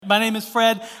My name is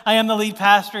Fred. I am the lead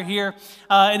pastor here.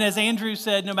 And as Andrew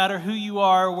said, no matter who you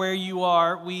are, where you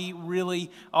are, we really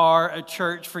are a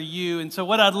church for you. And so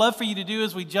what I'd love for you to do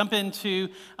as we jump into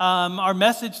our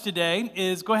message today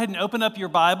is go ahead and open up your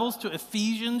Bibles to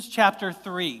Ephesians chapter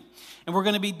 3. And we're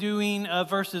going to be doing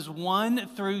verses 1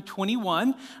 through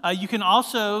 21. You can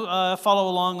also follow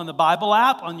along on the Bible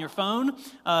app on your phone.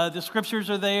 The scriptures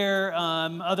are there.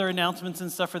 Other announcements and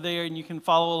stuff are there, and you can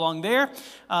follow along there.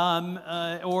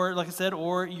 Or, like I said,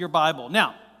 or your Bible.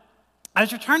 Now,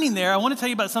 as you're turning there, I want to tell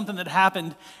you about something that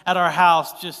happened at our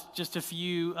house just a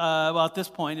few, at this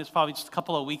point, it's probably just a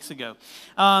couple of weeks ago.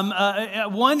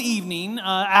 One evening,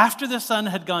 after the sun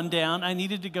had gone down, I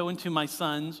needed to go into my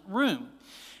son's room.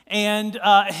 And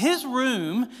his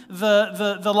room,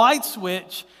 the light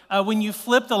switch, when you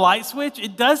flip the light switch,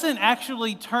 it doesn't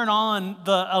actually turn on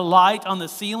a light on the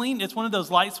ceiling. It's one of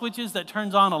those light switches that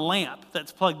turns on a lamp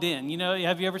that's plugged in. You know,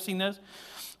 have you ever seen those?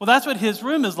 Well, that's what his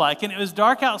room is like. And it was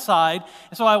dark outside.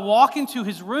 And so I walk into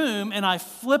his room and I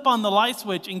flip on the light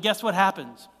switch, and guess what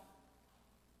happens?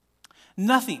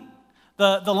 Nothing.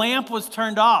 The lamp was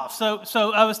turned off.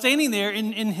 So I was standing there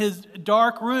in his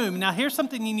dark room. Now, here's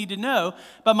something you need to know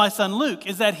about my son Luke,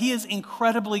 is that he is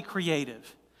incredibly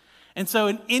creative. And so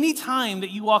in any time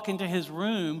that you walk into his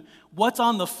room, what's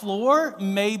on the floor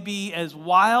may be as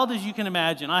wild as you can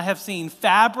imagine. I have seen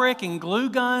fabric and glue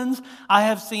guns. I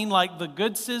have seen like the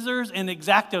good scissors and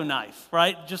X-Acto knife,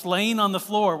 right? Just laying on the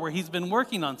floor where he's been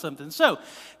working on something. So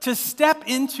to step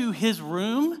into his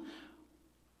room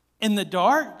in the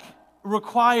dark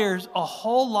requires a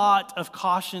whole lot of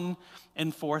caution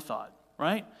and forethought,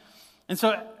 right? And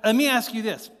so let me ask you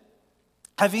this.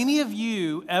 Have any of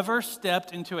you ever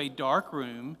stepped into a dark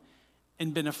room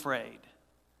and been afraid,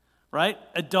 right?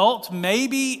 Adults may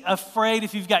be afraid.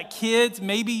 If you've got kids,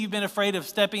 maybe you've been afraid of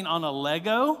stepping on a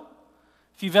Lego.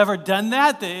 If you've ever done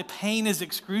that, the pain is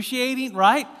excruciating,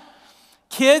 right?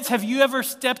 Kids, have you ever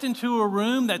stepped into a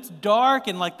room that's dark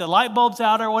and like the light bulb's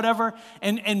out or whatever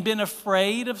and been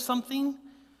afraid of something?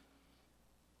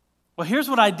 Well, here's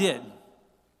what I did.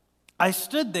 I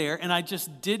stood there and I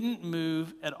just didn't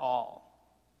move at all.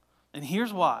 And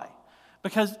here's why.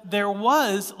 Because there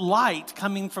was light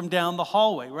coming from down the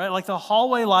hallway, right? Like the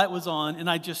hallway light was on and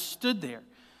I just stood there.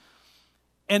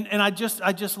 And I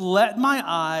just let my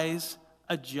eyes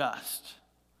adjust.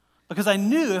 Because I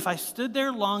knew if I stood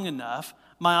there long enough,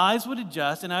 my eyes would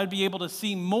adjust and I would be able to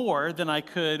see more than I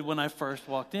could when I first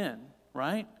walked in,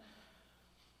 right?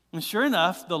 And sure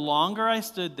enough, the longer I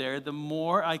stood there, the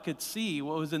more I could see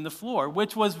what was in the floor,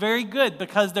 which was very good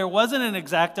because there wasn't an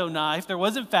X-Acto knife, there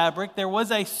wasn't fabric, there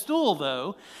was a stool,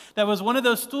 though, that was one of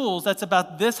those stools that's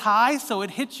about this high, so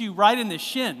it hits you right in the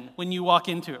shin when you walk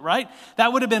into it, right?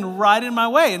 That would have been right in my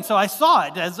way, and so I saw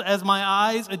it as my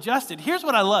eyes adjusted. Here's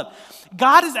what I love.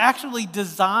 God has actually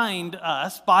designed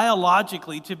us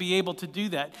biologically to be able to do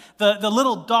that. The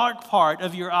little dark part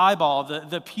of your eyeball,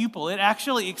 the pupil, it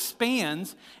actually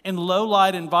expands in low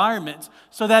light environments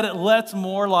so that it lets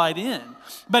more light in.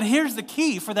 But here's the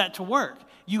key for that to work.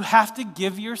 You have to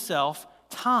give yourself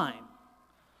time,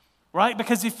 right?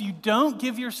 Because if you don't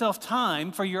give yourself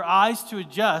time for your eyes to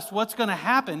adjust, what's going to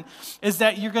happen is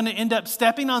that you're going to end up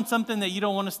stepping on something that you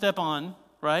don't want to step on,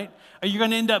 right? Or you're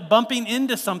going to end up bumping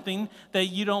into something that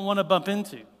you don't want to bump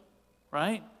into,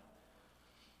 right?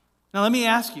 Now let me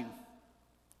ask you,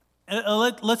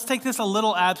 let's take this a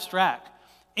little abstract.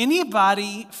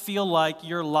 Anybody feel like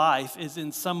your life is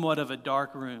in somewhat of a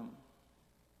dark room?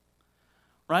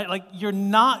 Right? Like you're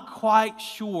not quite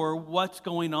sure what's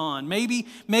going on. Maybe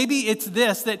it's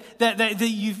this, that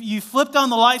you've flipped on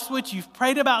the light switch, you've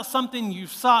prayed about something,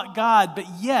 you've sought God, but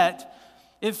yet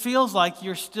it feels like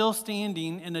you're still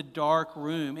standing in a dark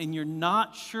room and you're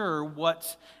not sure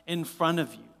what's in front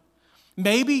of you.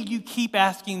 Maybe you keep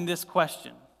asking this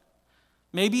question.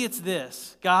 Maybe it's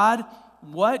this: God,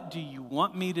 what do you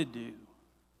want me to do?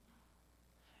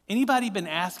 Anybody been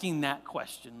asking that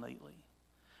question lately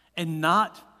and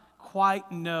not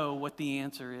quite know what the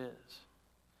answer is?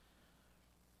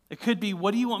 It could be,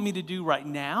 what do you want me to do right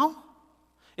now?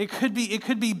 It could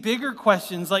be bigger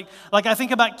questions like I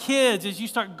think about kids as you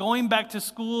start going back to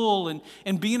school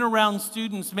and being around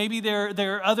students. Maybe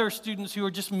there are other students who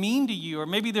are just mean to you, or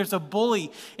maybe there's a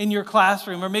bully in your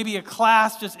classroom, or maybe a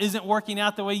class just isn't working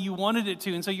out the way you wanted it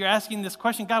to. And so you're asking this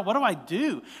question, God, what do I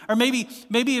do? Or maybe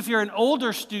if you're an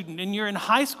older student and you're in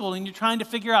high school and you're trying to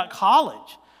figure out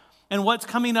college, and what's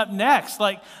coming up next.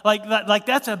 Like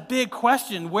that's a big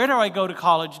question. Where do I go to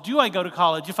college? Do I go to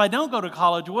college? If I don't go to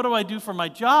college, what do I do for my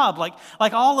job? Like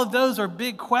all of those are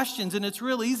big questions, and it's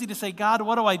real easy to say, God,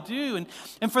 what do I do?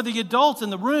 And for the adults in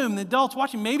the room, the adults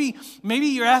watching, maybe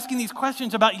you're asking these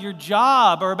questions about your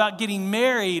job or about getting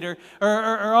married or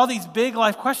all these big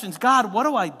life questions. God, what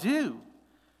do I do?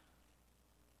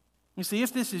 You see,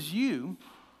 if this is you,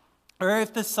 or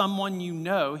if this is someone you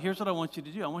know, here's what I want you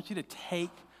to do. I want you to take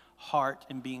heart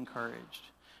and be encouraged.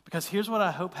 Because here's what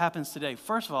I hope happens today.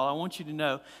 First of all, I want you to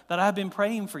know that I've been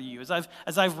praying for you.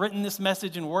 As I've written this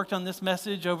message and worked on this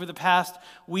message over the past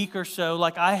week or so,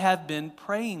 like I have been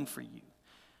praying for you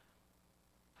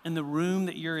in the room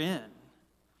that you're in.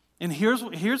 And here's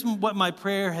what my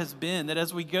prayer has been, that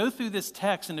as we go through this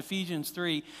text in Ephesians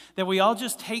 3, that we all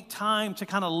just take time to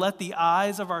kind of let the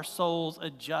eyes of our souls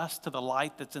adjust to the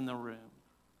light that's in the room.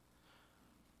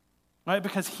 Right?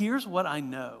 Because here's what I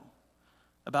know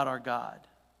about our God.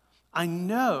 I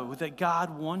know that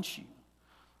God wants you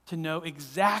to know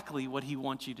exactly what he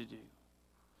wants you to do.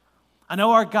 I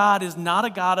know our God is not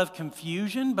a God of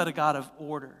confusion, but a God of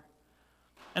order.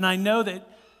 And I know that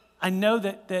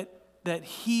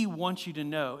he wants you to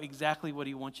know exactly what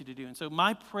he wants you to do. And so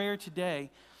my prayer today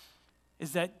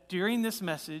is that during this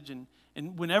message and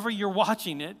whenever you're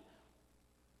watching it,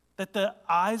 that the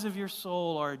eyes of your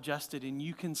soul are adjusted and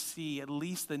you can see at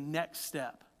least the next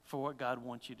step for what God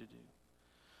wants you to do.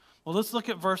 Well, let's look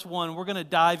at verse 1. We're going to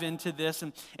dive into this.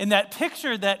 And that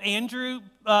picture that Andrew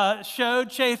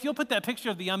showed, Shay, if you'll put that picture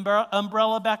of the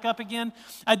umbrella back up again.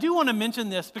 I do want to mention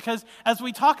this because as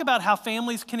we talk about how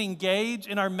families can engage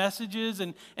in our messages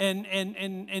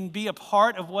and be a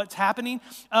part of what's happening,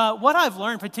 what I've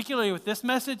learned, particularly with this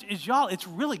message, is it's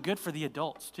really good for the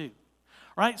adults too.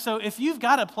 Right? So if you've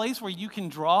got a place where you can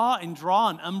draw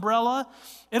an umbrella,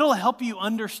 it'll help you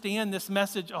understand this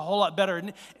message a whole lot better.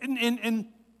 And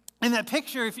in that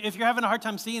picture, if you're having a hard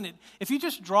time seeing it, if you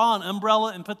just draw an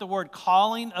umbrella and put the word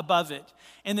calling above it,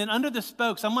 and then under the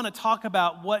spokes, I'm going to talk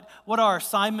about what our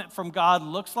assignment from God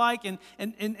looks like. And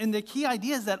the key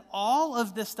idea is that all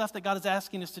of this stuff that God is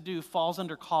asking us to do falls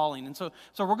under calling. And so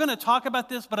we're going to talk about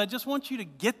this, but I just want you to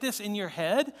get this in your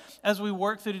head as we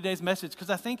work through today's message, because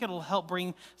I think it'll help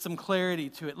bring some clarity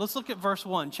to it. Let's look at verse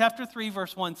 1. Chapter 3,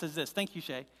 verse 1 says this. Thank you,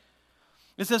 Shay.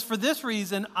 It says, "For this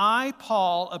reason, I,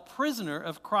 Paul, a prisoner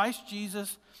of Christ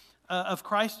Jesus,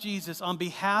 on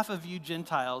behalf of you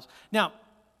Gentiles." Now,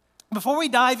 before we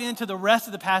dive into the rest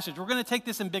of the passage, we're going to take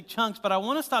this in big chunks, but I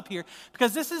want to stop here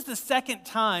because this is the second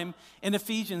time in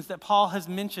Ephesians that Paul has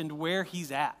mentioned where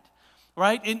he's at.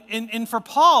 Right? And for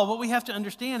Paul, what we have to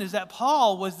understand is that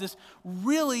Paul was this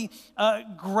really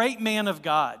great man of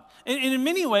God. And in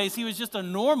many ways, he was just a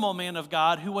normal man of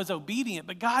God who was obedient,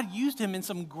 but God used him in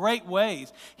some great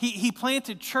ways. He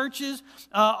planted churches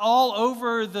all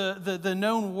over the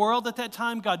known world at that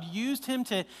time. God used him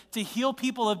to heal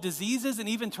people of diseases and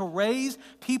even to raise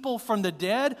people from the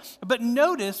dead. But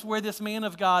notice where this man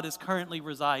of God is currently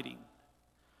residing.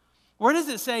 Where does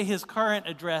it say his current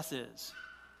address is?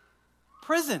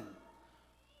 Prison.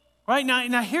 Right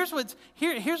now, here's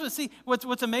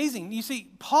what's amazing. You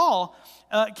see, Paul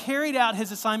carried out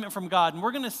his assignment from God, and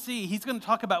we're going to see. He's going to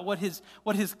talk about what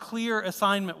his clear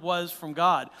assignment was from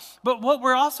God. But what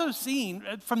we're also seeing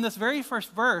from this very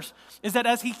first verse is that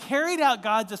as he carried out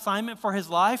God's assignment for his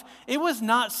life, it was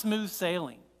not smooth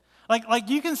sailing. Like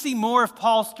you can see more of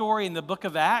Paul's story in the book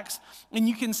of Acts, and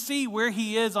you can see where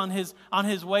he is on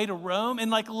his way to Rome.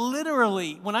 And like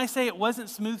literally, when I say it wasn't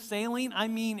smooth sailing, I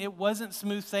mean it wasn't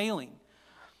smooth sailing.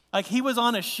 Like he was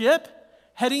on a ship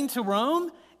heading to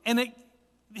Rome, and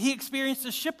he experienced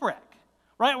a shipwreck,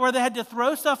 right? Where they had to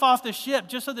throw stuff off the ship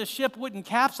just so the ship wouldn't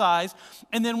capsize.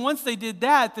 And then once they did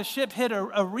that, the ship hit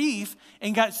a reef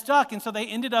and got stuck. And so they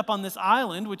ended up on this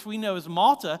island, which we know is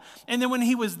Malta. And then when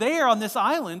he was there on this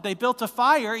island, they built a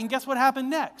fire. And guess what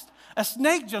happened next? A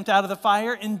snake jumped out of the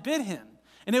fire and bit him.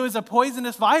 And it was a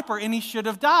poisonous viper, and he should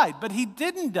have died. But he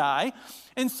didn't die.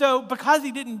 And so because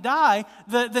he didn't die,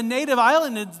 the native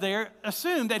islanders there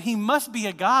assumed that he must be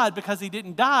a god because he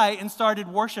didn't die and started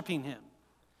worshiping him.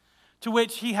 To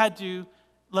which he had to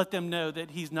let them know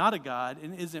that he's not a god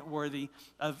and isn't worthy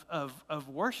of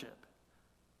worship.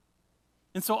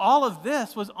 And so all of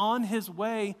this was on his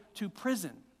way to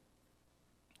prison.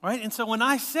 Right? And so when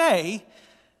I say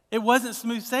it wasn't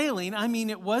smooth sailing, I mean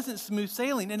it wasn't smooth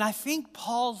sailing. And I think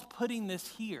Paul's putting this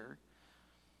here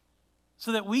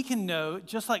so that we can know,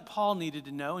 just like Paul needed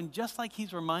to know, and just like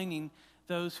he's reminding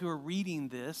those who are reading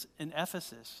this in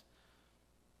Ephesus,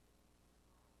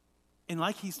 and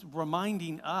like he's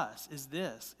reminding us is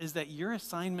that your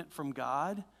assignment from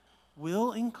God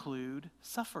will include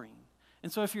suffering.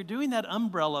 And so if you're doing that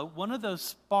umbrella, one of those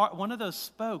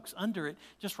spokes under it,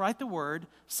 just write the word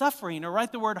suffering or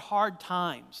write the word hard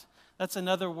times. That's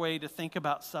another way to think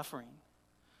about suffering.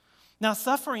 Now,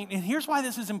 suffering, and here's why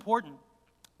this is important.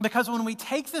 Because when we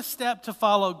take the step to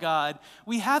follow God,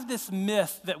 we have this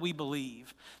myth that we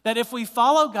believe, that if we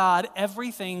follow God,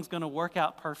 everything's going to work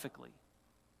out perfectly.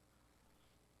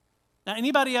 Now,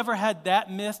 anybody ever had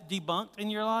that myth debunked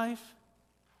in your life?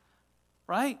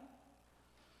 Right?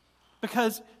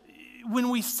 Because when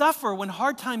we suffer, when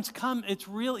hard times come, it's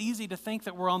real easy to think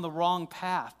that we're on the wrong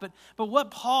path. But what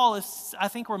Paul is, I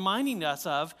think, reminding us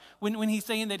of when he's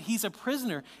saying that he's a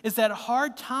prisoner is that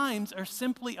hard times are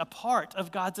simply a part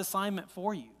of God's assignment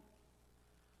for you.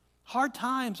 Hard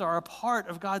times are a part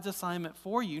of God's assignment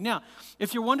for you. Now,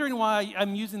 if you're wondering why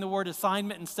I'm using the word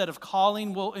assignment instead of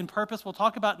calling, in purpose, we'll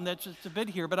talk about that just a bit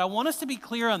here. But I want us to be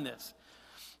clear on this,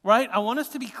 right? I want us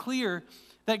to be clear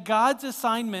that God's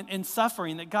assignment in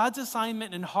suffering, that God's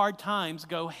assignment in hard times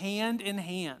go hand in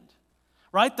hand,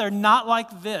 right? They're not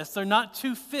like this. They're not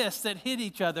two fists that hit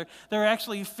each other. They're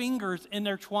actually fingers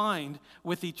intertwined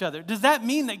with each other. Does that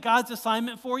mean that God's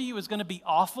assignment for you is going to be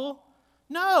awful?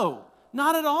 No,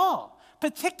 not at all.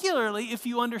 Particularly if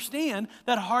you understand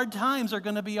that hard times are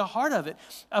going to be a part of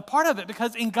it,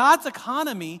 because in God's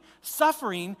economy,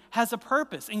 suffering has a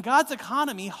purpose. In God's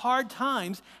economy, hard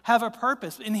times have a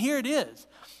purpose. And here it is,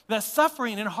 that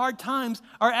suffering and hard times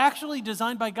are actually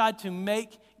designed by God to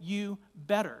make you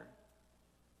better.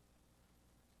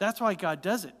 That's why God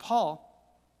does it.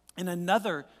 Paul, in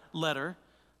another letter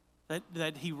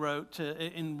that he wrote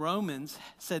in Romans,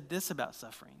 said this about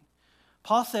suffering.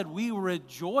 Paul said, we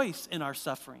rejoice in our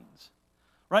sufferings,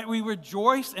 right? We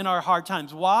rejoice in our hard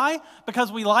times. Why?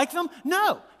 Because we like them?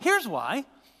 No. Here's why.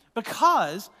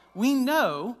 Because we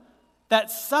know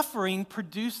that suffering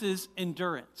produces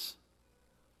endurance.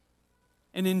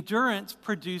 And endurance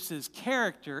produces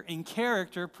character, and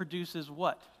character produces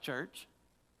what, church?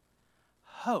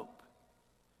 Hope.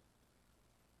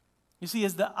 You see,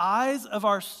 as the eyes of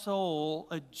our soul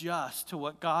adjust to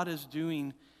what God is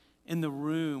doing in the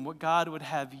room, what God would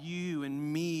have you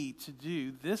and me to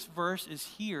do, this verse is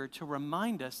here to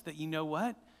remind us that, you know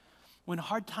what? When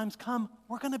hard times come,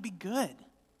 we're going to be good.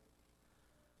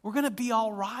 We're going to be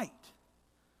all right.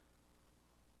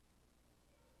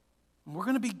 We're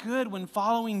going to be good when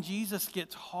following Jesus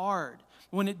gets hard,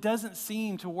 when it doesn't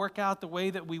seem to work out the way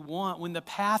that we want, when the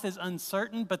path is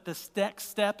uncertain but the next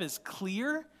step is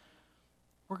clear.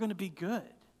 We're going to be good.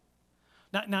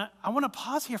 Now, I want to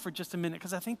pause here for just a minute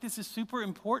because I think this is super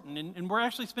important, and we're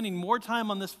actually spending more time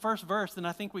on this first verse than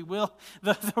I think we will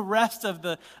the rest of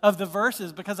the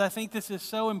verses, because I think this is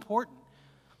so important.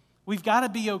 We've got to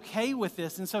be okay with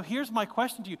this, and so here's my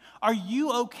question to you. Are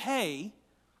you okay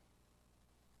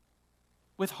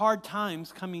with hard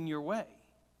times coming your way?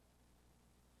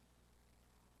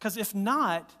 Because if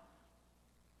not,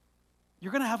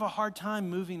 you're going to have a hard time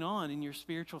moving on in your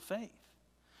spiritual faith.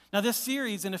 Now, this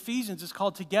series in Ephesians is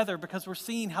called Together because we're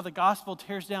seeing how the gospel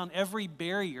tears down every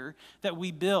barrier that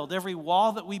we build, every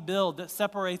wall that we build that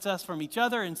separates us from each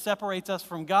other and separates us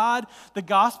from God. The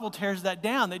gospel tears that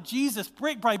down, that Jesus,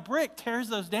 brick by brick, tears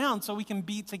those down so we can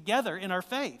be together in our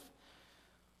faith.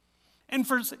 And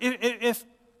if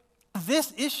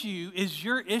this issue is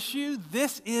your issue,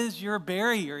 this is your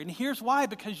barrier. And here's why: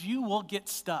 because you will get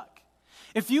stuck.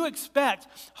 If you expect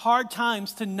hard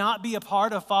times to not be a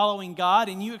part of following God,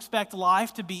 and you expect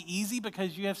life to be easy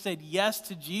because you have said yes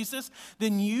to Jesus,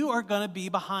 then you are going to be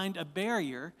behind a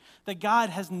barrier that God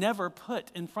has never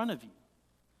put in front of you.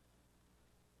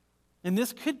 And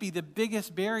this could be the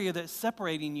biggest barrier that's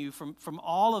separating you from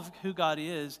all of who God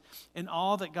is and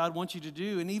all that God wants you to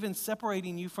do, and even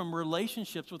separating you from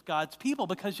relationships with God's people.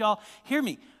 Because y'all, hear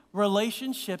me,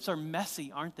 relationships are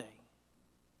messy, aren't they?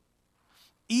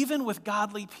 Even with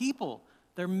godly people,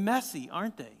 they're messy,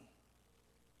 aren't they?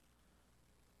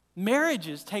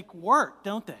 Marriages take work,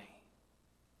 don't they?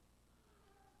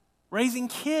 Raising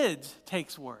kids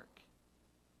takes work.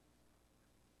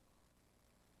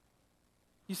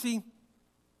 You see,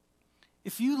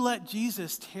 if you let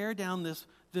Jesus tear down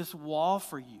this wall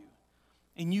for you,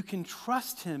 and you can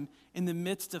trust him in the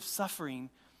midst of suffering,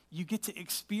 you get to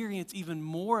experience even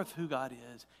more of who God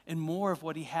is and more of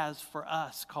what he has for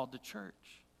us called the church.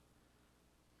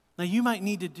 Now, you might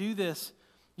need to do this.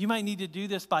 You might need to do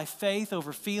this by faith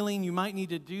over feeling. You might need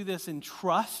to do this in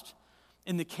trust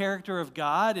in the character of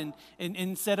God and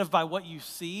instead of by what you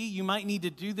see. You might need to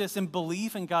do this in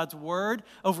belief in God's word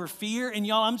over fear. And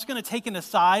y'all, I'm just going to take an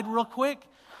aside real quick.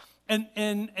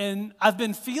 And I've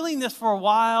been feeling this for a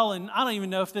while, and I don't even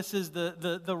know if this is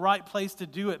the right place to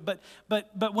do it.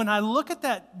 But when I look at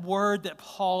that word that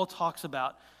Paul talks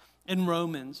about in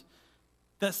Romans,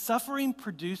 that suffering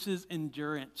produces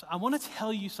endurance, I want to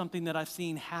tell you something that I've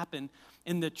seen happen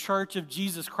in the church of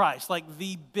Jesus Christ, like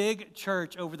the big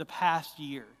church over the past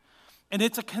year. And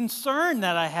it's a concern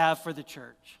that I have for the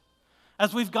church.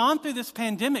 As we've gone through this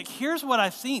pandemic, here's what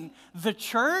I've seen. The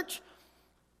church,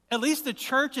 at least the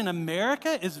church in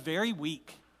America, is very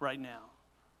weak right now.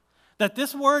 That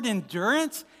this word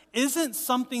endurance isn't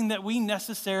something that we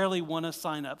necessarily want to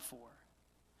sign up for.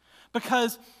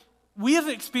 Because we have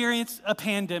experienced a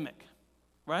pandemic,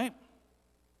 right?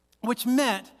 Which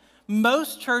meant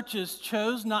most churches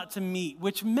chose not to meet,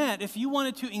 which meant if you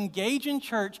wanted to engage in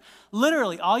church,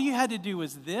 literally all you had to do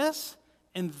was this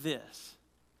and this.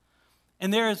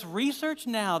 And there is research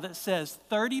now that says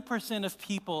 30% of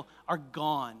people are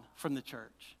gone from the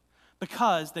church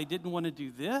because they didn't want to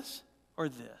do this or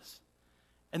this.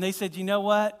 And they said, you know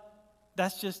what?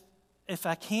 That's just, if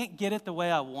I can't get it the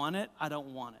way I want it, I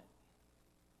don't want it.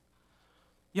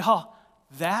 Y'all,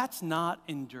 that's not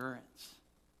endurance.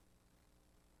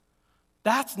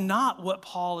 That's not what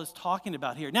Paul is talking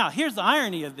about here. Now, here's the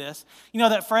irony of this. You know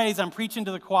that phrase, I'm preaching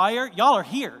to the choir? Y'all are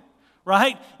here,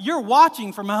 right? You're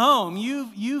watching from home.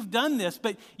 You've done this,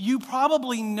 but you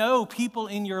probably know people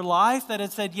in your life that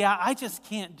have said, yeah, I just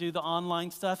can't do the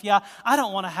online stuff. Yeah, I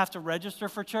don't want to have to register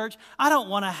for church. I don't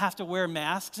want to have to wear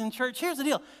masks in church. Here's the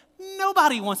deal.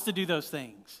 Nobody wants to do those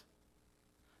things.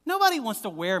 Nobody wants to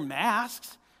wear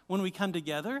masks when we come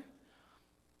together.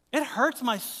 It hurts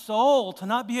my soul to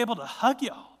not be able to hug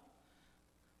y'all,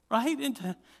 right?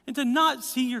 And to not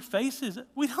see your faces.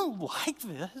 We don't like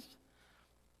this,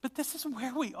 but this is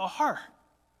where we are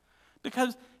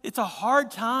because it's a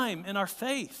hard time in our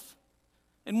faith.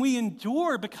 And we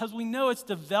endure because we know it's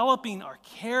developing our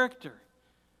character.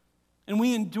 And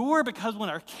we endure because when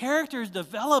our character is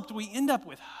developed, we end up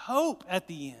with hope at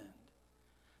the end.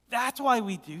 That's why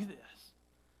we do this.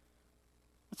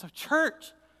 And so,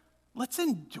 church, let's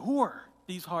endure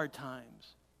these hard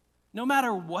times, no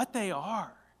matter what they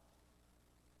are.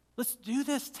 Let's do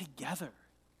this together.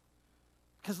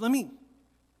 Because let me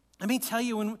tell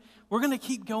you, when we're going to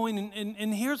keep going,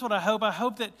 and here's what I hope. I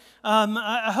hope that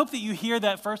you hear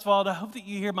that, first of all, and I hope that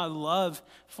you hear my love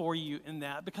for you in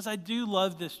that, because I do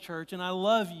love this church, and I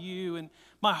love you, and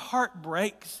my heart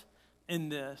breaks in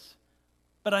this.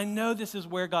 But I know this is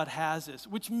where God has us,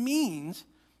 which means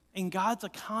in God's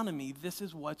economy, this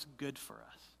is what's good for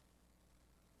us.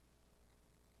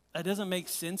 That doesn't make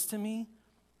sense to me,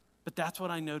 but that's what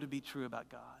I know to be true about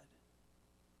God.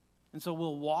 And so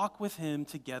we'll walk with him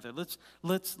together. Let's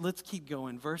keep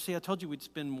going. I told you we'd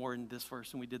spend more in this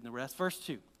verse than we did in the rest. Verse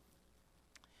 2.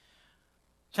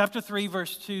 Chapter 3,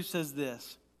 verse 2 says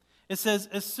this. It says,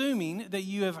 assuming that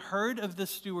you have heard of the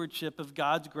stewardship of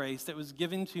God's grace that was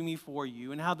given to me for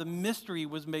you, and how the mystery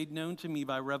was made known to me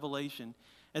by revelation,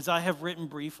 as I have written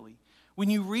briefly. When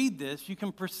you read this, you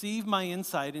can perceive my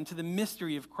insight into the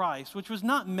mystery of Christ, which was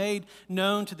not made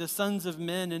known to the sons of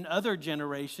men in other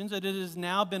generations, that it has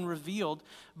now been revealed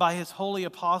by his holy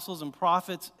apostles and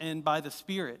prophets and by the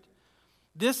Spirit.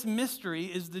 This mystery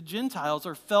is the Gentiles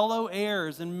are fellow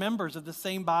heirs and members of the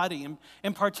same body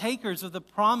and partakers of the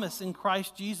promise in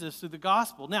Christ Jesus through the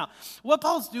gospel. Now, what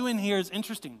Paul's doing here is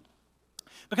interesting,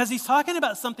 because he's talking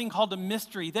about something called a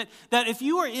mystery, that if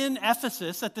you were in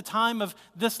Ephesus at the time of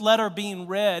this letter being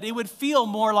read, it would feel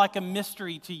more like a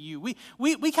mystery to you.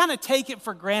 We kind of take it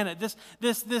for granted,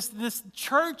 this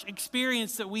church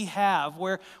experience that we have,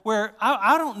 where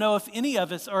I don't know if any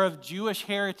of us are of Jewish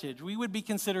heritage. We would be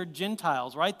considered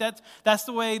Gentiles, right? That's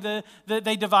the way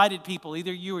they divided people.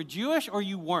 Either you were Jewish or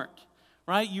you weren't.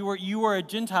 Right? You were a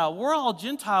Gentile. We're all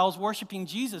Gentiles worshiping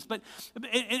Jesus.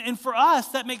 And for us,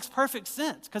 that makes perfect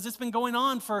sense because it's been going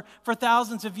on for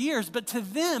thousands of years. But to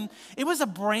them, it was a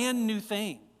brand new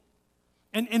thing.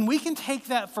 And we can take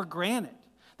that for granted.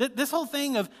 This whole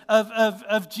thing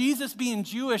of Jesus being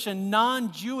Jewish and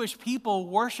non-Jewish people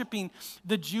worshiping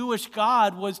the Jewish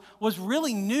God was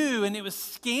really new, and it was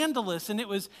scandalous, and it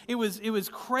was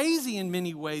crazy in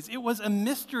many ways. It was a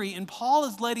mystery, and Paul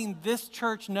is letting this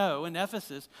church know in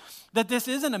Ephesus that this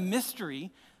isn't a mystery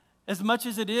as much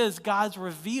as it is God's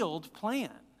revealed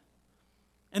plan,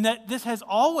 and that this has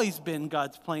always been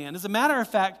God's plan. As a matter of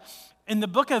fact, in the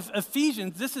book of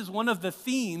Ephesians, this is one of the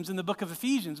themes in the book of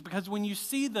Ephesians, because when you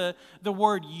see the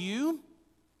word you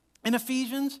in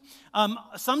Ephesians,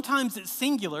 sometimes it's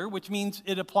singular, which means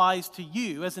it applies to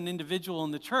you as an individual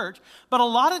in the church, but a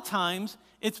lot of times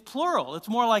it's plural. It's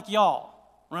more like y'all,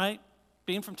 right?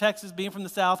 being from Texas, being from the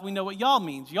South, we know what y'all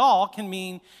means. Y'all can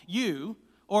mean you,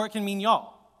 or it can mean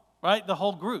y'all, right? The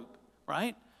whole group,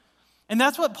 right? And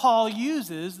that's what Paul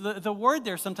uses, the word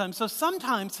there sometimes. So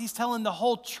sometimes he's telling the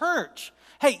whole church,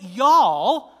 hey,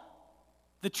 y'all,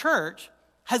 the church,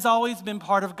 has always been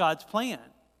part of God's plan.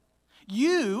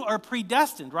 You are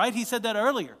predestined, right? He said that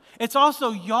earlier. It's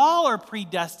also y'all are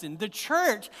predestined. The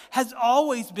church has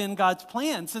always been God's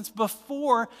plan since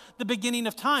before the beginning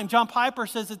of time. John Piper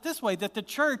says it this way, that the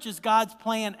church is God's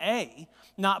plan A,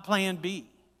 not plan B.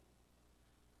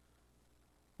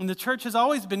 And the church has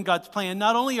always been God's plan.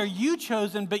 Not only are you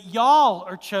chosen, but y'all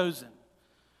are chosen.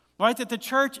 Right? That the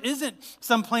church isn't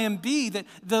some plan B that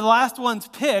the last one's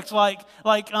picked. Like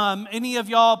any of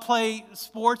y'all play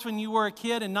sports when you were a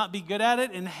kid and not be good at it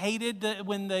and hated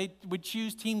when they would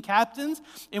choose team captains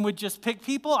and would just pick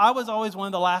people? I was always one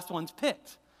of the last ones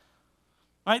picked.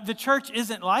 Right? The church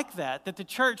isn't like that. That the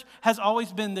church has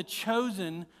always been the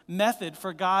chosen method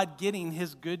for God getting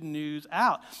his good news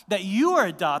out. That you are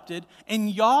adopted and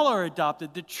y'all are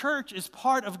adopted. The church is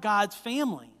part of God's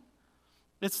family.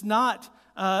 It's not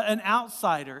an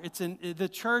outsider. The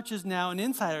church is now an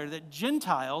insider, that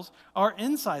Gentiles are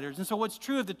insiders. And so what's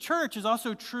true of the church is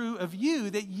also true of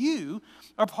you, that you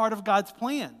are part of God's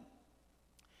plan.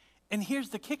 And here's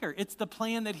the kicker. It's the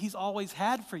plan that he's always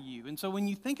had for you. And so when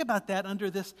you think about that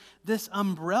under this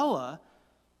umbrella,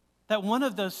 that one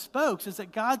of those spokes is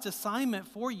that God's assignment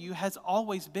for you has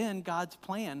always been God's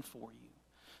plan for you.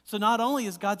 So not only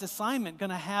is God's assignment going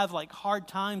to have like hard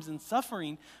times and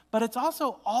suffering, but it's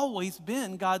also always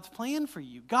been God's plan for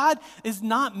you. God is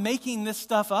not making this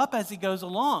stuff up as he goes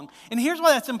along. And here's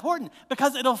why that's important,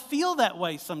 because it'll feel that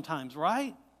way sometimes,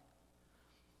 right?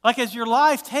 Like as your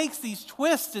life takes these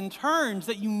twists and turns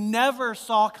that you never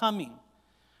saw coming,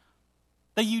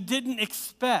 that you didn't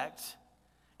expect,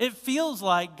 it feels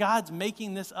like God's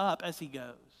making this up as he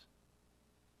goes.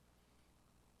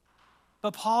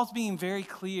 But Paul's being very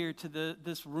clear to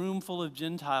this room full of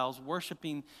Gentiles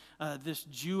worshiping this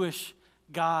Jewish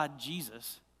God,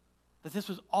 Jesus, that this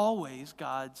was always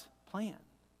God's plan.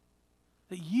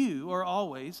 That you are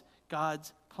always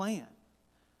God's plan.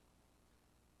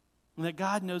 And that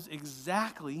God knows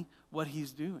exactly what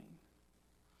he's doing.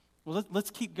 Well, let's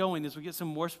keep going as we get some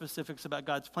more specifics about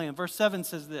God's plan. Verse 7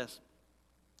 says this.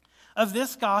 Of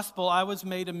this gospel I was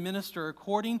made a minister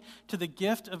according to the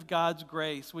gift of God's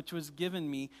grace, which was given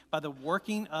me by the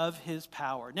working of his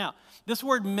power. Now, this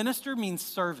word minister means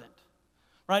servant,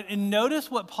 right? And notice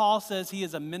what Paul says he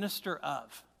is a minister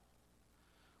of.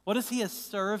 What is he a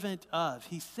servant of?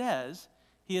 He says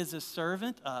he is a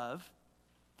servant of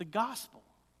the gospel,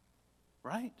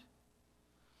 right?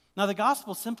 Now, the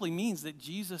gospel simply means that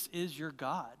Jesus is your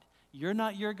God. You're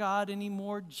not your God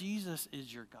anymore. Jesus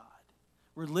is your God.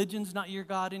 Religion's not your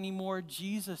God anymore.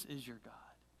 Jesus is your God.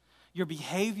 Your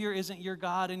behavior isn't your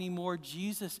God anymore.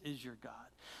 Jesus is your God.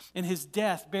 And his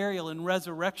death, burial, and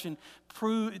resurrection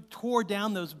tore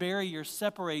down those barriers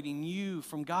separating you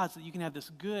from God so that you can have this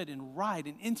good and right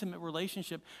and intimate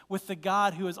relationship with the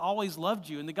God who has always loved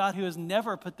you and the God who has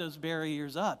never put those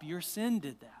barriers up. Your sin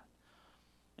did that.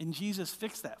 And Jesus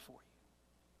fixed that for you.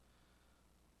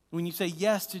 When you say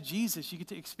yes to Jesus, you get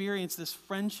to experience this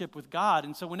friendship with God.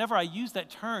 And so whenever I use that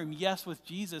term, yes with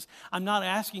Jesus, I'm not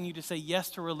asking you to say yes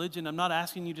to religion. I'm not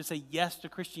asking you to say yes to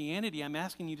Christianity. I'm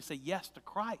asking you to say yes to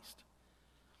Christ.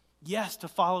 Yes to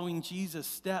following Jesus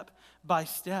step by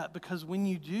step. Because when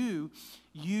you do,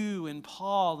 you and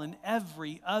Paul and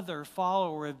every other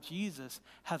follower of Jesus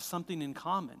have something in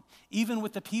common. Even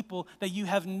with the people that you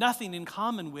have nothing in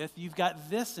common with, you've got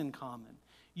this in common.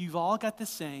 You've all got the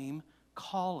same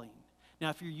calling. Now,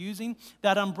 if you're using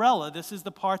that umbrella, this is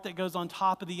the part that goes on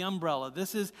top of the umbrella.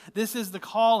 This is the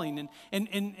calling,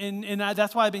 and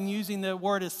that's why I've been using the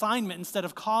word assignment instead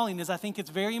of calling, is I think it's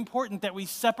very important that we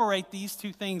separate these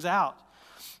two things out.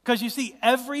 Because you see,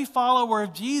 every follower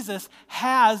of Jesus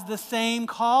has the same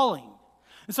calling.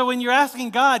 And so when you're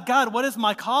asking God, what is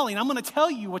my calling? I'm going to tell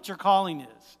you what your calling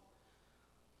is.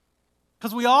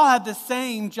 Because we all have the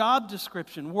same job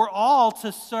description. We're all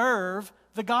to serve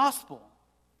the gospel.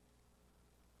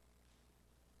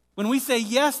 When we say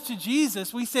yes to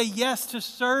Jesus, we say yes to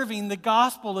serving the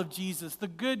gospel of Jesus, the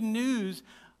good news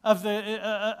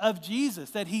of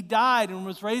Jesus, that he died and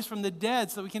was raised from the dead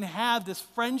so that we can have this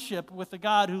friendship with the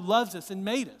God who loves us and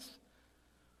made us.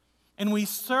 And we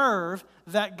serve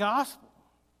that gospel.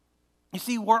 You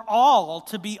see, we're all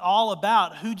to be all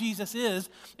about who Jesus is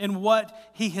and what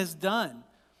he has done.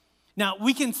 Now,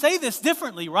 we can say this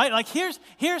differently, right? Like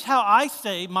here's how I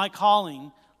say my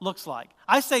calling looks like.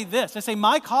 I say this. I say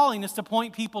my calling is to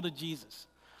point people to Jesus.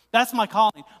 That's my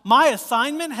calling. My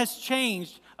assignment has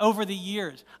changed over the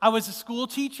years. I was a school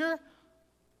teacher,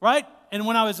 right? And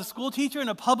when I was a school teacher in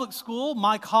a public school,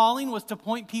 my calling was to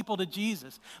point people to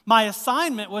Jesus. My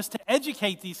assignment was to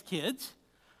educate these kids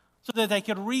so that they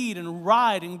could read and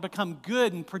write and become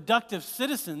good and productive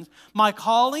citizens. My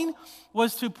calling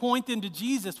was to point them to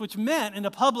Jesus, which meant in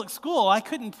a public school, I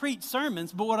couldn't preach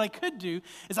sermons, but what I could do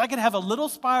is I could have a little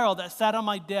spiral that sat on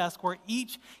my desk where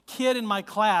each kid in my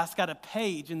class got a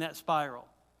page in that spiral.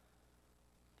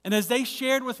 And as they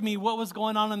shared with me what was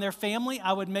going on in their family,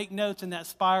 I would make notes in that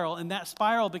spiral, and that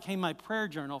spiral became my prayer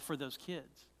journal for those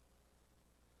kids.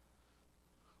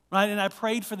 Right? And I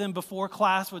prayed for them before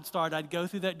class would start. I'd go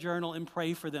through that journal and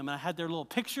pray for them. And I had their little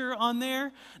picture on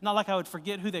there. Not like I would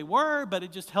forget who they were, but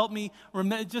it just helped me,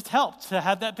 it just helped to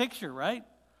have that picture, right?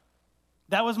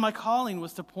 That was my calling,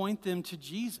 was to point them to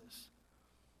Jesus.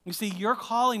 You see, your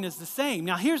calling is the same.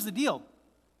 Now, here's the deal.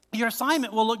 Your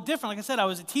assignment will look different. Like I said, I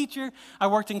was a teacher. I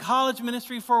worked in college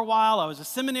ministry for a while. I was a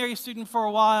seminary student for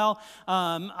a while.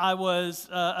 I was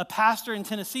a pastor in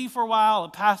Tennessee for a while, a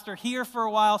pastor here for a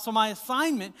while. So my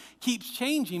assignment keeps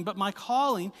changing, but my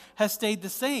calling has stayed the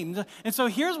same. And so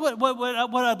here's what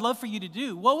I'd love for you to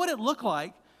do. What would it look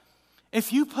like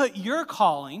if you put your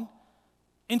calling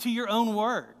into your own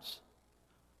words?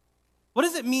 What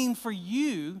does it mean for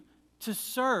you to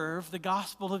serve the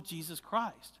gospel of Jesus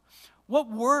Christ? What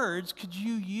words could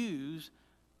you use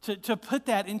to put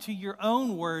that into your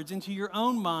own words, into your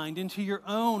own mind, into your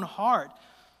own heart?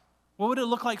 What would it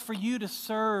look like for you to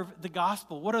serve the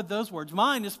gospel? What are those words?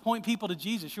 Mine is point people to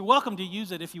Jesus. You're welcome to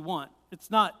use it if you want. It's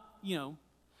not,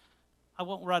 I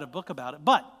won't write a book about it,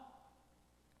 but,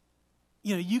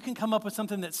 you can come up with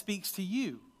something that speaks to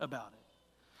you about it.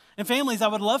 And families, I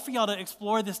would love for y'all to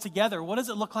explore this together. What does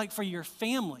it look like for your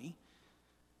family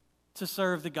to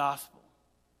serve the gospel?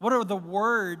 What are the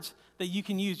words that you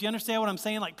can use? You understand what I'm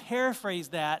saying? Like, paraphrase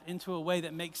that into a way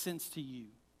that makes sense to you.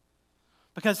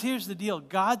 Because here's the deal.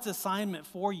 God's assignment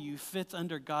for you fits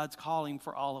under God's calling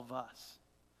for all of us.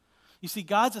 You see,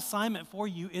 God's assignment for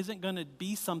you isn't going to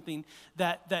be something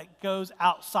that goes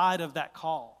outside of that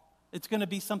call. It's going to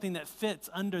be something that fits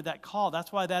under that call.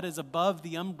 That's why that is above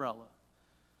the umbrella.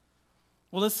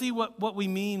 Well, let's see what we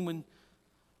mean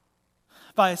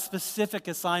by a specific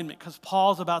assignment, because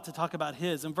Paul's about to talk about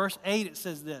his. In verse 8, it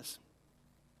says this.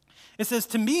 It says,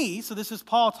 to me, so this is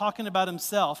Paul talking about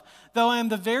himself, though I am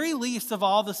the very least of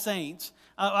all the saints.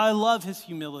 I love his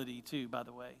humility too, by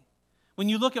the way. When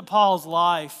you look at Paul's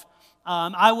life,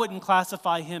 I wouldn't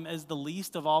classify him as the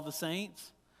least of all the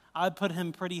saints. I'd put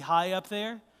him pretty high up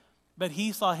there, but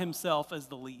he saw himself as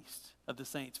the least of the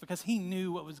saints because he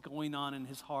knew what was going on in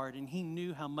his heart, and he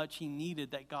knew how much he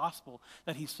needed that gospel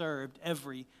that he served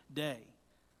every day.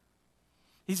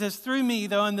 He says, through me,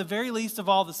 though I'm the very least of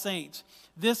all the saints,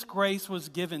 this grace was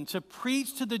given to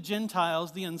preach to the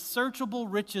Gentiles the unsearchable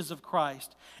riches of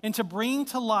Christ, and to bring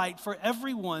to light for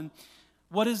everyone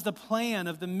what is the plan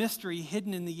of the mystery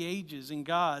hidden in the ages in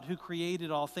God who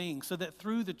created all things, so that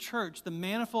through the church the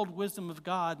manifold wisdom of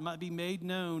God might be made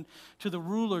known to the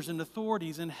rulers and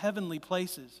authorities in heavenly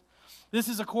places. This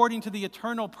is according to the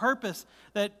eternal purpose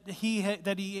that he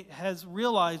has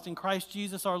realized in Christ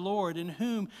Jesus our Lord, in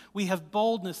whom we have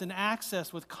boldness and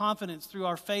access with confidence through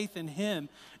our faith in him.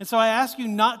 And so I ask you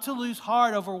not to lose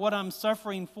heart over what I'm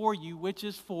suffering for you, which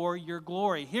is for your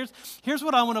glory. Here's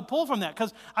what I want to pull from that,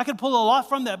 because I could pull a lot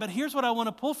from that, but here's what I want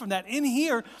to pull from that. In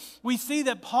here, we see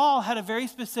that Paul had a very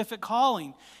specific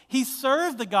calling. He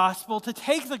served the gospel to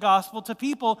take the gospel to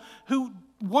people who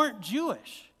weren't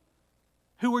Jewish,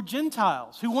 who were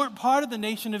Gentiles, who weren't part of the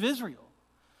nation of Israel.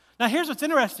 Now, here's what's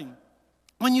interesting.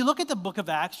 When you look at the book of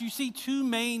Acts, you see two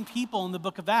main people in the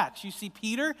book of Acts. You see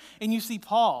Peter and you see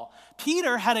Paul.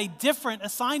 Peter had a different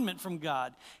assignment from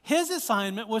God. His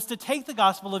assignment was to take the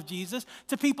gospel of Jesus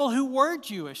to people who were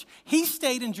Jewish. He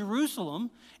stayed in Jerusalem,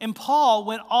 and Paul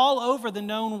went all over the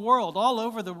known world, all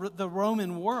over the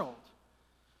Roman world.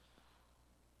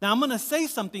 Now, I'm going to say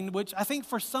something which I think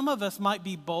for some of us might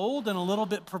be bold and a little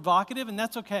bit provocative, and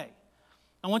that's okay.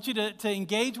 I want you to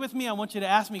engage with me. I want you to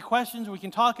ask me questions. We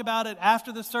can talk about it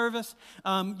after the service.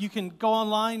 You can go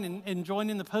online and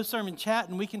join in the post-sermon chat,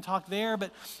 and we can talk there.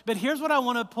 But here's what I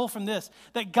want to pull from this,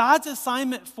 that God's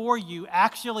assignment for you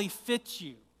actually fits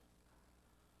you.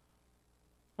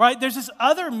 Right? There's this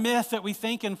other myth that we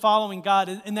think in following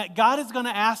God, and that God is going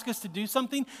to ask us to do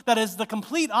something that is the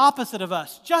complete opposite of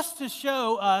us, just to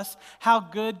show us how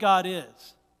good God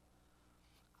is.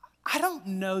 I don't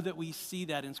know that we see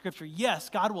that in Scripture. Yes,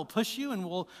 God will push you, and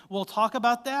we'll talk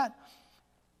about that.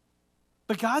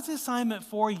 But God's assignment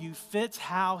for you fits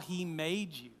how he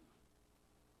made you.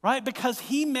 Right? Because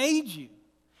he made you.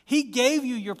 He gave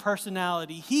you your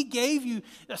personality. He gave you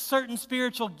certain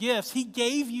spiritual gifts. He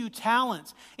gave you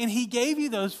talents. And He gave you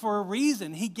those for a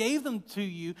reason. He gave them to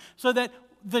you so that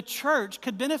the church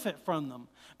could benefit from them.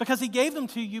 Because He gave them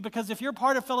to you because if you're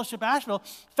part of Fellowship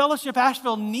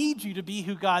Asheville needs you to be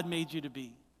who God made you to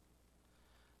be.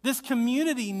 This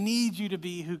community needs you to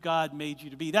be who God made you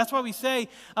to be. That's why we say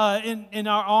in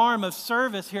our arm of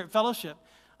service here at Fellowship,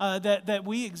 that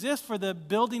we exist for the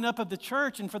building up of the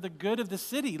church and for the good of the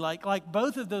city. Like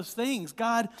both of those things,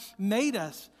 God made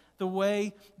us the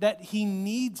way that He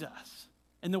needs us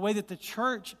and the way that the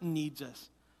church needs us.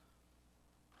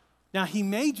 Now, He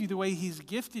made you the way He's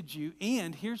gifted you,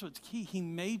 and here's what's key. He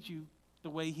made you the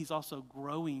way He's also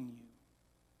growing you.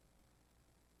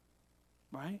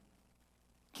 Right?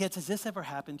 Kids, has this ever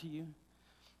happened to you?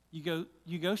 You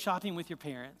go shopping with your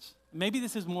parents. Maybe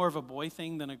this is more of a boy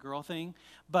thing than a girl thing,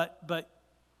 but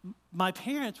my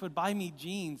parents would buy me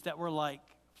jeans that were like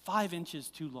 5 inches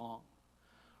too long,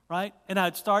 right? And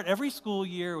I'd start every school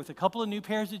year with a couple of new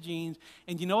pairs of jeans,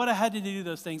 and you know what I had to do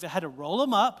those things? I had to roll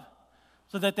them up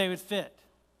so that they would fit.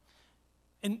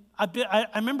 And I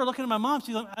remember looking at my mom,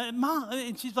 she's like, Mom,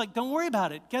 and she's like, don't worry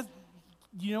about it. Guess,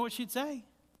 you know what she'd say?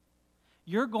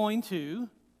 You're going to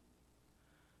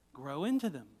grow into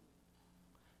them.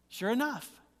 Sure enough,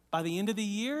 by the end of the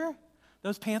year,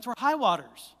 those pants were high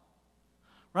waters,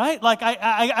 right? Like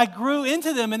I grew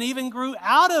into them and even grew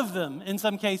out of them in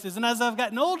some cases. And as I've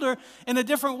gotten older, in a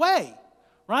different way,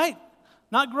 right?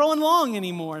 Not growing long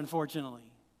anymore, unfortunately.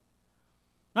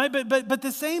 Right? But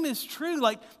the same is true.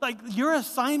 Like your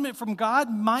assignment from God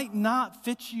might not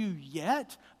fit you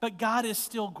yet, but God is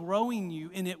still growing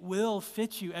you, and it will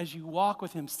fit you as you walk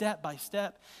with Him step by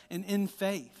step and in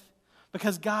faith.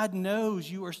 Because God knows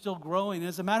you are still growing.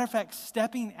 As a matter of fact,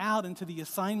 stepping out into the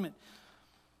assignment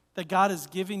that God has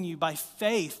given you by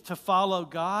faith to follow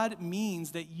God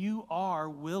means that you are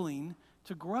willing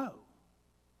to grow.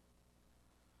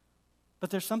 But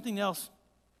there's something else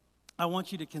I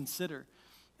want you to consider.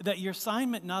 That your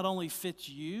assignment not only fits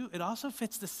you, it also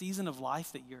fits the season of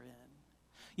life that you're in.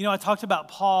 You know, I talked about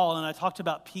Paul and I talked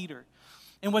about Peter.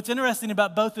 And what's interesting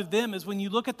about both of them is when you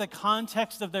look at the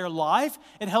context of their life,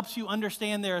 it helps you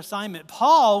understand their assignment.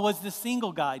 Paul was the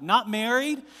single guy, not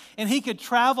married, and he could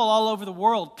travel all over the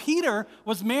world. Peter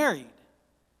was married.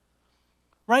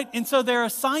 Right? And so their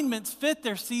assignments fit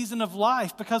their season of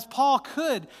life because Paul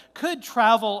could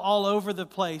travel all over the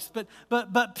place.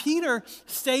 But Peter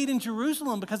stayed in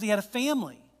Jerusalem because he had a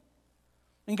family.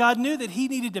 And God knew that he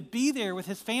needed to be there with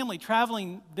his family.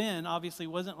 Traveling then obviously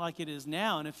wasn't like it is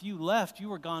now. And if you left, you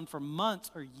were gone for months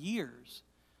or years.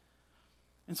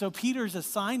 And so Peter's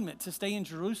assignment to stay in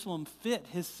Jerusalem fit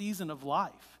his season of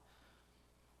life.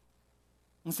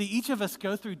 And see, each of us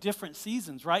go through different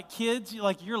seasons, right? Kids,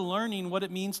 like you're learning what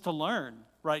it means to learn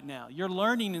right now. You're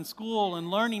learning in school and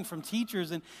learning from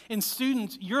teachers. And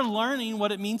students, you're learning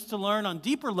what it means to learn on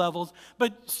deeper levels.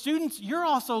 But students, you're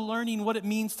also learning what it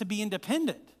means to be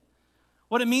independent.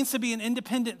 What it means to be an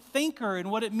independent thinker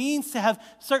and what it means to have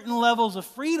certain levels of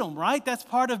freedom, right? That's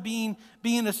part of being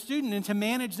a student and to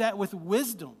manage that with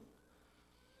wisdom.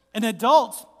 And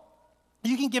adults,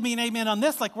 you can give me an amen on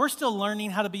this. Like, we're still learning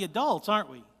how to be adults,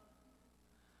 aren't we?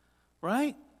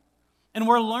 Right? And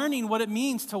we're learning what it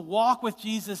means to walk with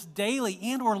Jesus daily,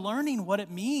 and we're learning what it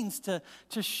means to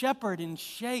shepherd and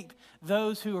shape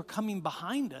those who are coming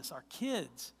behind us, our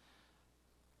kids,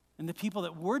 and the people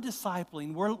that we're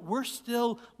discipling. We're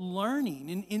still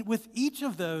learning. And with each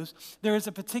of those, there is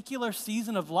a particular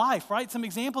season of life, right? Some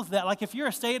examples of that, like if you're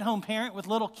a stay-at-home parent with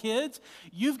little kids,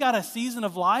 you've got a season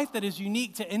of life that is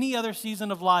unique to any other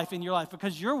season of life in your life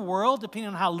because your world, depending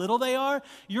on how little they are,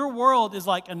 your world is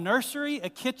like a nursery, a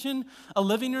kitchen, a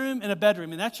living room, and a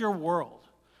bedroom, and that's your world,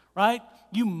 right?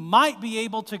 You might be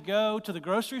able to go to the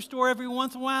grocery store every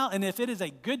once in a while, and if it is a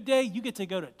good day, you get to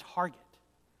go to Target.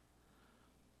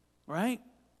 Right?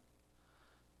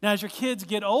 Now, as your kids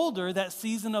get older, that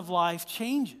season of life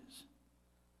changes.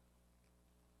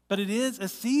 But it is a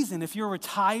season. If you're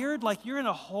retired, like you're in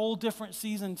a whole different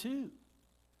season too.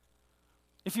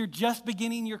 If you're just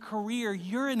beginning your career,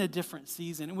 you're in a different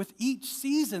season. And with each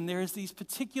season, there's these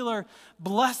particular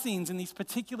blessings and these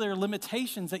particular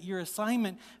limitations that your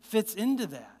assignment fits into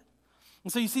that.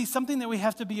 And so you see, something that we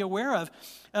have to be aware of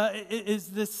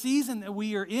is the season that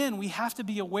we are in. We have to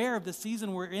be aware of the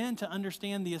season we're in to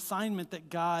understand the assignment that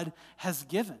God has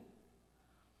given.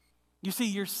 You see,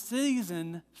 your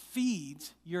season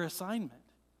feeds your assignment.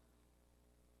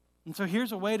 And so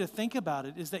here's a way to think about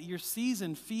it, is that your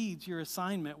season feeds your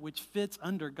assignment, which fits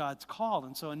under God's call.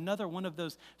 And so another one of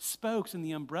those spokes in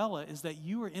the umbrella is that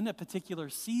you are in a particular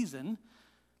season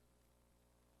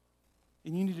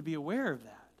And you need to be aware of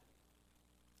that.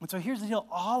 And so here's the deal.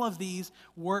 All of these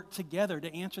work together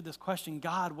to answer this question,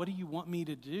 God, what do you want me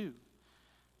to do?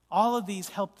 All of these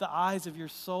help the eyes of your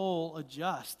soul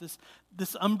adjust.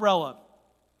 This umbrella,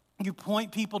 you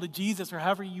point people to Jesus or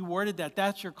however you worded that,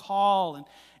 that's your call.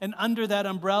 And under that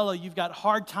umbrella, you've got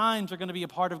hard times are going to be a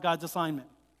part of God's assignment.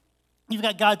 You've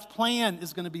got God's plan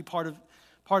is going to be part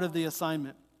of the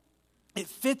assignment. It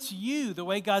fits you the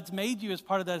way God's made you as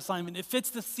part of that assignment. It fits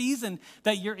the season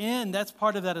that you're in. That's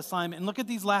part of that assignment. And look at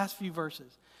these last few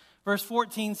verses. Verse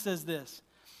 14 says this,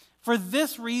 for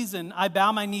this reason I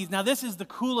bow my knees. Now this is the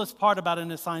coolest part about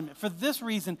an assignment. For this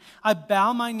reason I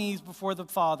bow my knees before the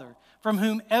Father, from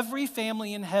whom every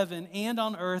family in heaven and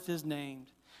on earth is named,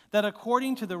 that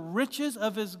according to the riches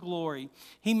of his glory,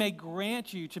 he may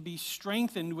grant you to be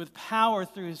strengthened with power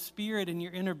through his Spirit in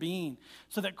your inner being,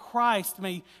 so that Christ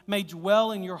may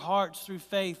dwell in your hearts through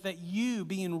faith, that you,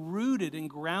 being rooted and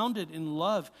grounded in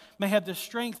love, may have the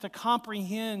strength to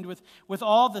comprehend with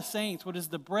all the saints what is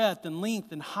the breadth and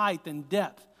length and height and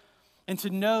depth, and to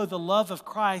know the love of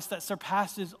Christ that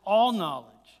surpasses all knowledge,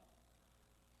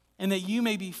 and that you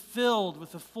may be filled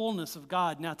with the fullness of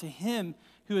God. Now to him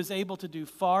who is able to do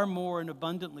far more and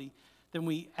abundantly than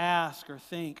we ask or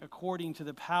think, according to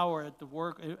the power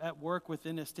at work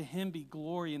within us. To him be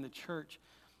glory in the church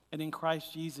and in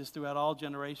Christ Jesus throughout all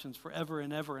generations, forever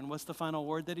and ever. And what's the final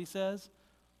word that he says?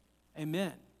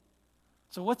 Amen.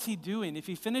 So what's he doing? If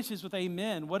he finishes with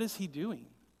amen, what is he doing?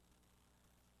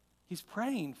 He's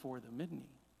praying for them, isn't he?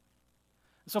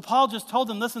 So Paul just told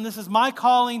them, listen, this is my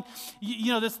calling.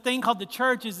 You know, this thing called the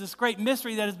church is this great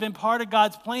mystery that has been part of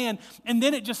God's plan. And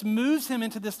then it just moves him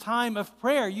into this time of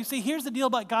prayer. You see, here's the deal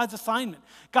about God's assignment.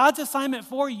 God's assignment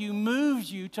for you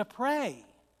moves you to pray.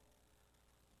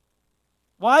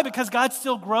 Why? Because God's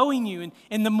still growing you.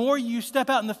 And the more you step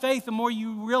out in the faith, the more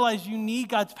you realize you need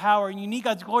God's power and you need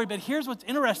God's glory. But here's what's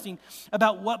interesting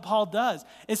about what Paul does,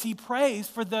 is he prays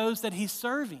for those that he's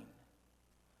serving.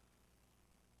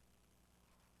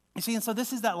 You see, and so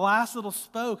this is that last little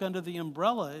spoke under the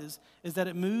umbrella is that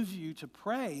it moves you to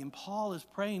pray. And Paul is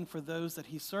praying for those that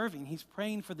he's serving. He's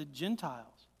praying for the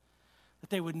Gentiles, that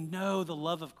they would know the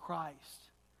love of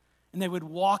Christ and they would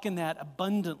walk in that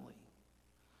abundantly.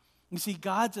 You see,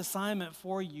 God's assignment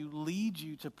for you leads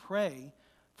you to pray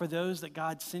for those that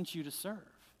God sent you to serve.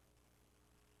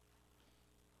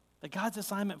 That God's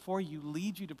assignment for you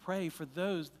leads you to pray for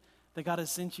those that God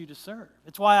has sent you to serve.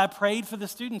 It's why I prayed for the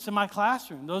students in my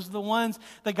classroom. Those are the ones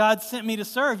that God sent me to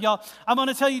serve. Y'all, I'm going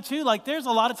to tell you too, like there's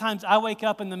a lot of times I wake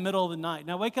up in the middle of the night. And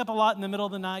I wake up a lot in the middle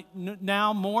of the night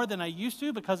now more than I used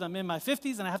to because I'm in my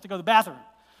 50s and I have to go to the bathroom.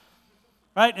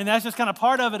 Right? And that's just kind of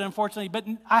part of it, unfortunately. But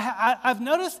I've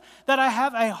noticed that I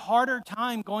have a harder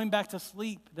time going back to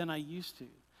sleep than I used to.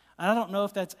 And I don't know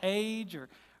if that's age or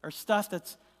stuff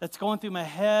that's going through my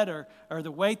head or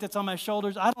the weight that's on my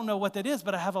shoulders. I don't know what that is,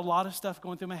 but I have a lot of stuff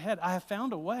going through my head. I have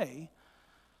found a way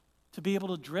to be able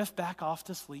to drift back off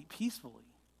to sleep peacefully.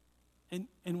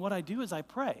 And what I do is I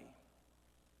pray.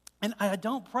 And I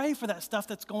don't pray for that stuff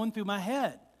that's going through my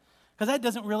head because that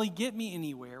doesn't really get me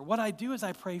anywhere. What I do is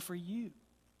I pray for you.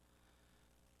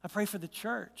 I pray for the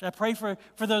church. I pray for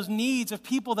those needs of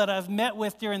people that I've met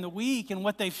with during the week and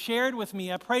what they've shared with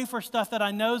me. I pray for stuff that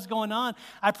I know is going on.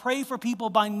 I pray for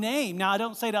people by name. Now, I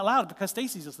don't say it out loud because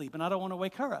Stacy's asleep and I don't want to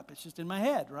wake her up. It's just in my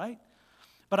head, right?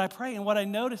 But I pray, and what I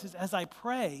notice is as I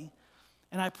pray,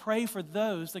 and I pray for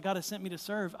those that God has sent me to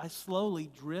serve, I slowly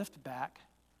drift back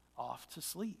off to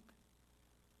sleep.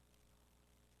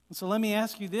 And so let me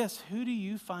ask you this. Who do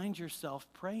you find yourself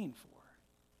praying for?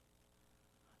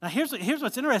 Now here's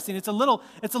what's interesting. It's a little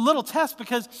test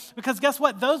because guess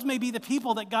what? Those may be the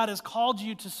people that God has called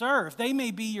you to serve. They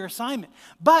may be your assignment.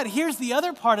 But here's the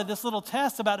other part of this little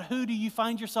test about who do you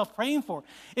find yourself praying for.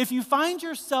 If you find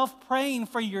yourself praying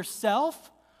for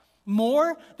yourself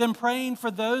more than praying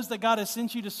for those that God has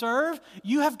sent you to serve,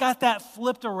 you have got that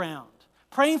flipped around.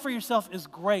 Praying for yourself is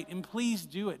great, and please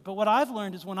do it. But what I've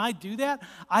learned is when I do that,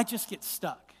 I just get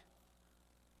stuck.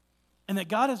 And that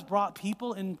God has brought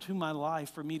people into my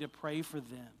life for me to pray for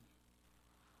them.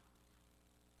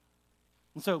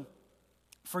 And so,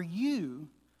 for you,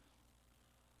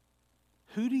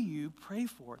 who do you pray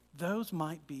for? Those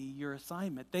might be your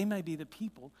assignment. They may be the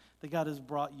people that God has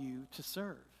brought you to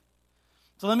serve.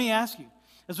 So let me ask you,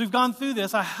 as we've gone through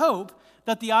this, I hope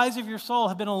that the eyes of your soul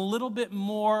have been a little bit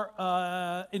more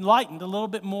enlightened, a little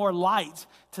bit more light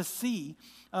to see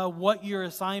what your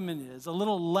assignment is, a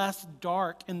little less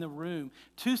dark in the room.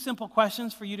 2 simple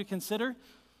questions for you to consider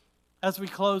as we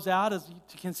close out, as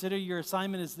to consider your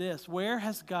assignment is this. Where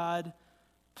has God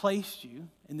placed you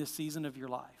in this season of your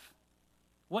life?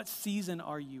 What season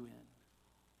are you in?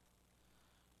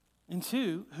 And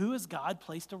two, who has God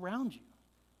placed around you?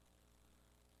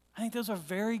 I think those are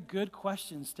very good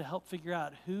questions to help figure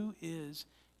out who is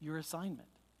your assignment.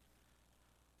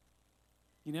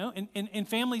 You know, and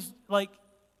families like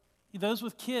those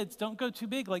with kids, don't go too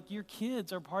big. Like your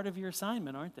kids are part of your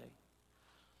assignment, aren't they?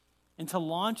 And to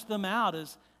launch them out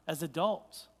as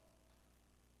adults.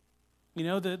 You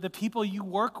know, the people you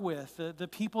work with, the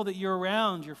people that you're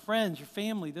around, your friends, your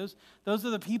family, those are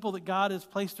the people that God has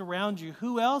placed around you.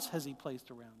 Who else has he placed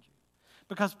around you?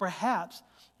 Because perhaps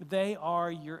they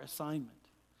are your assignment.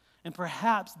 And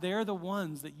perhaps they're the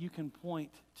ones that you can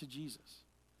point to Jesus.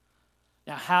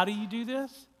 Now, how do you do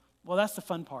this? Well, that's the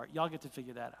fun part. Y'all get to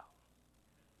figure that out.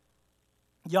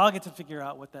 Y'all get to figure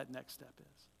out what that next step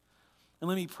is. And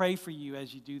let me pray for you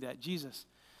as you do that. Jesus,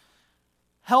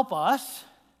 help us.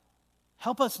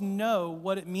 Help us know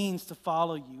what it means to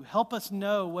follow you. Help us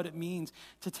know what it means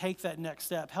to take that next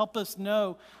step. Help us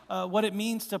know what it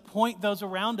means to point those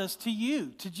around us to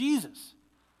you, to Jesus.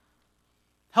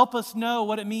 Help us know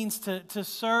what it means to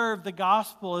serve the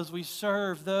gospel as we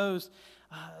serve those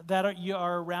that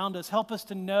are around us. Help us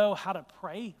to know how to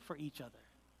pray for each other.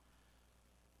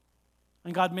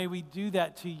 And God, may we do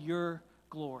that to your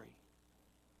glory.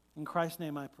 In Christ's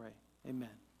name I pray.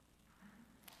 Amen.